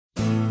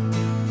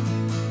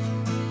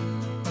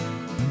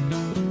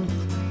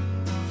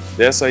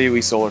The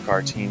SIUE Solar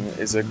Car Team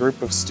is a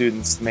group of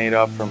students made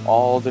up from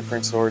all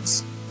different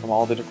sorts, from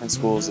all the different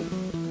schools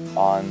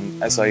on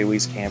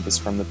SIUE's campus,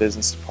 from the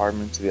business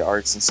department to the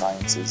arts and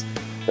sciences,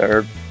 that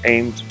are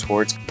aimed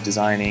towards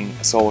designing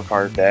a solar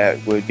car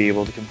that would be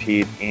able to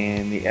compete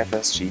in the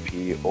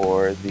FSGP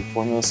or the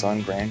Formula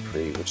Sun Grand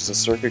Prix, which is a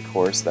circuit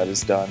course that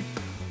is done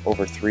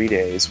over 3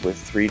 days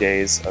with 3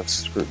 days of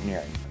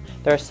scrutineering.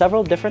 There are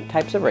several different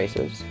types of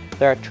races.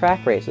 There are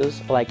track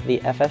races like the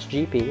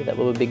FSGP that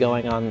will be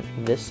going on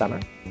this summer.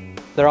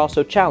 There are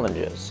also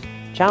challenges.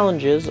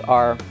 Challenges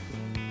are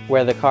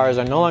where the cars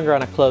are no longer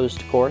on a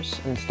closed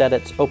course, instead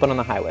it's open on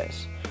the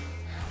highways.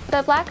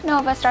 The Black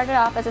Nova started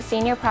off as a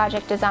senior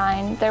project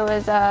design. There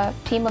was a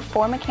team of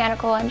 4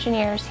 mechanical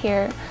engineers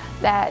here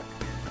that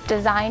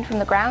designed from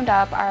the ground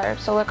up our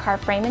solar car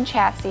frame and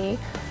chassis.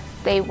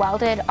 They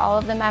welded all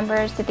of the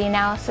members, did the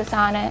analysis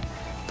on it,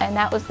 and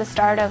that was the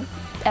start of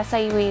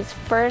SIUE's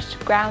first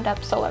ground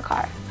up solar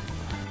car.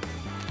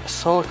 A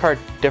solar car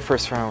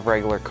differs from a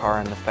regular car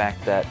in the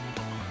fact that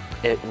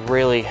it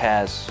really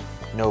has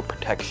no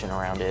protection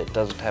around it. It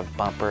doesn't have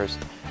bumpers,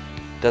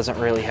 doesn't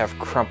really have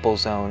crumple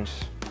zones.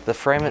 The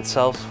frame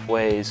itself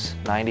weighs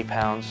 90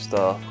 pounds.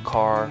 The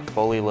car,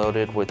 fully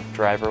loaded with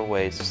driver,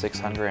 weighs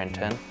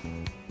 610.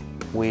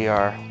 We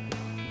are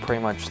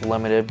pretty much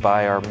limited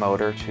by our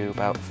motor to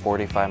about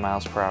 45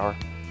 miles per hour.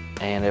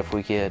 And if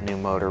we get a new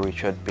motor, we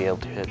should be able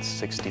to hit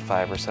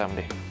 65 or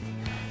 70.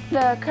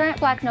 The current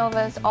Black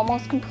Nova is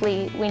almost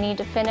complete. We need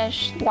to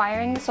finish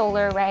wiring the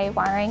solar array,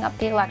 wiring up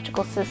the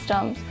electrical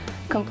systems,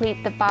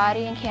 complete the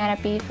body and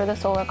canopy for the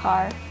solar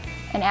car,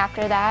 and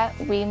after that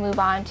we move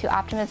on to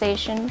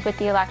optimization with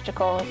the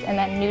electricals and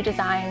then new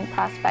design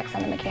prospects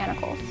on the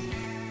mechanicals.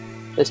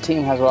 This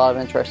team has a lot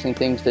of interesting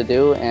things to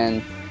do,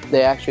 and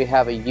they actually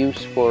have a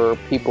use for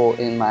people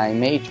in my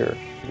major,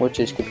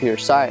 which is computer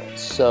science.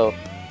 So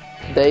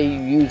they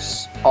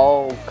use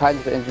all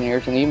kinds of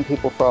engineers and even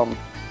people from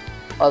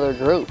other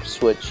groups,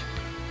 which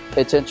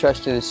it's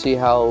interesting to see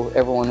how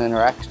everyone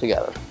interacts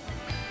together.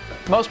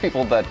 Most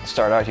people that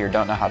start out here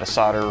don't know how to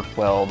solder,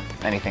 weld,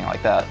 anything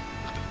like that.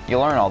 You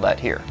learn all that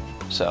here.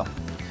 So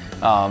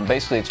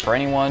basically it's for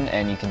anyone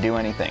and you can do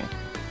anything.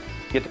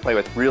 You get to play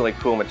with really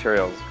cool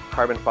materials: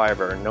 carbon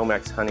fiber,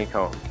 Nomex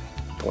honeycomb,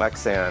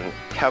 Lexan,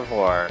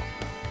 Kevlar,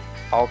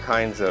 all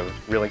kinds of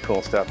really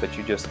cool stuff that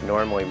you just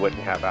normally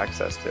wouldn't have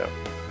access to.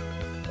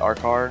 Our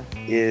car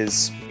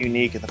is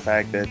unique in the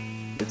fact that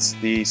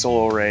the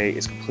solar array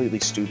is completely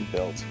student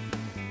built,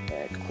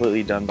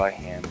 completely done by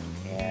hand,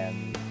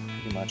 and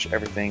pretty much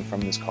everything from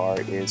this car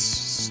is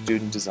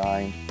student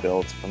designed,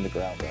 built from the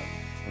ground up.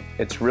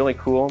 It's really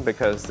cool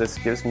because this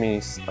gives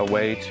me a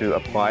way to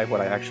apply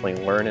what I actually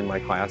learn in my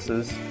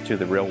classes to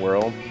the real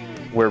world.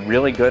 We're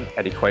really good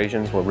at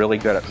equations, we're really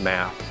good at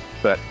math,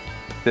 but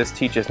this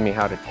teaches me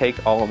how to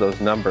take all of those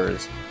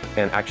numbers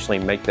and actually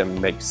make them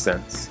make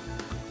sense.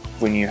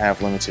 When you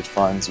have limited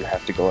funds, you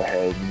have to go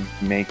ahead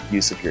and make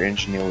use of your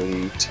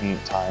ingenuity,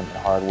 time, and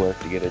hard work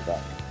to get it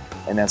done.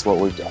 And that's what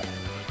we've done.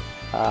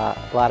 A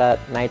lot of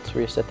nights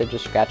where you sit there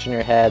just scratching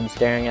your head,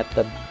 staring at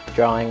the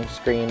drawing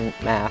screen,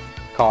 math,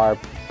 car,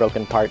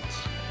 broken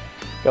parts,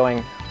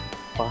 going,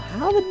 well,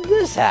 how did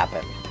this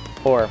happen?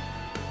 Or,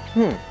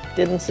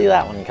 didn't see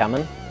that one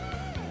coming.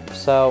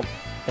 So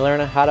you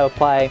learn how to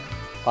apply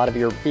a lot of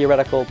your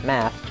theoretical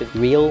math to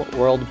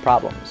real-world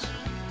problems.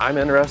 I'm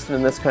interested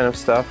in this kind of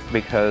stuff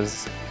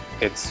because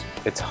it's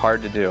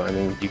hard to do. I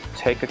mean, you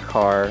take a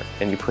car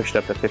and you push it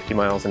up to 50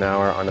 miles an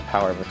hour on the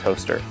power of a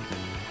toaster.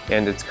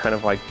 And it's kind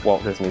of like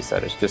Walt Disney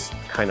said, it's just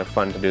kind of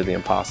fun to do the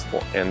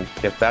impossible. And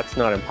if that's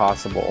not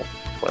impossible,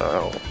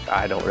 well,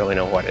 I don't really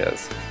know what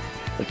is.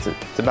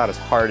 It's about as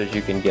hard as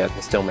you can get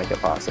to still make it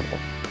possible.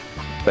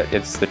 But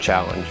it's the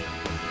challenge.